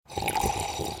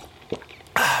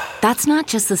That's not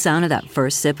just the sound of that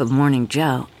first sip of Morning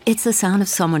Joe. It's the sound of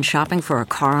someone shopping for a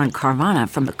car on Carvana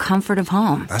from the comfort of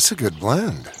home. That's a good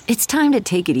blend. It's time to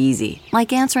take it easy,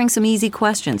 like answering some easy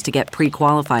questions to get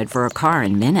pre-qualified for a car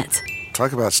in minutes.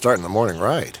 Talk about starting the morning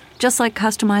right. Just like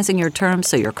customizing your terms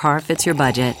so your car fits your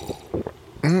budget.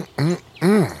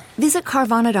 Visit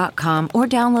Carvana.com or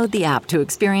download the app to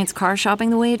experience car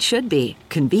shopping the way it should be.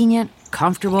 Convenient,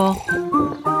 comfortable.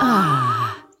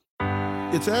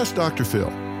 It's Ask Dr.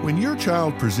 Phil. When your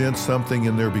child presents something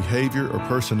in their behavior or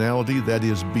personality that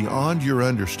is beyond your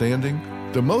understanding,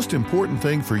 the most important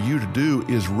thing for you to do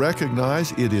is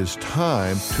recognize it is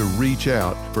time to reach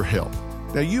out for help.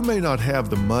 Now, you may not have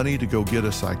the money to go get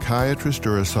a psychiatrist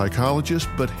or a psychologist,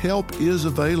 but help is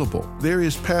available. There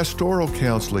is pastoral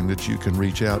counseling that you can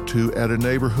reach out to at a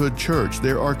neighborhood church.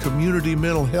 There are community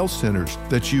mental health centers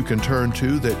that you can turn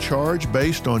to that charge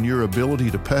based on your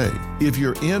ability to pay. If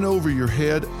you're in over your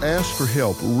head, ask for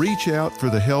help. Reach out for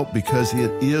the help because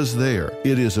it is there.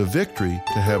 It is a victory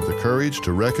to have the courage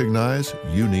to recognize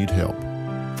you need help.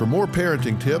 For more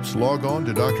parenting tips, log on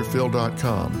to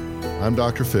drphil.com. I'm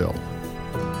Dr. Phil.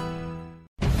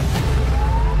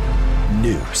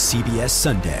 New CBS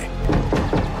Sunday.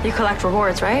 You collect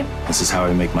rewards, right? This is how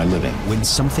I make my living. When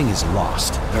something is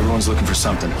lost, everyone's looking for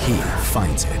something. He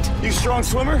finds it. You strong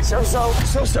swimmer?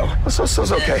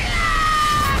 So-so's okay.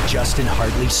 Justin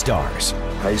Hartley stars.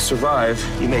 How you survive,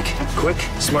 you make quick,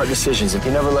 smart decisions, and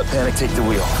you never let panic take the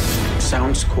wheel.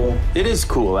 Sounds cool. It is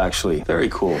cool, actually. Very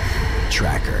cool.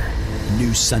 Tracker.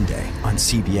 New Sunday on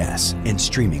CBS and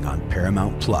streaming on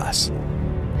Paramount Plus.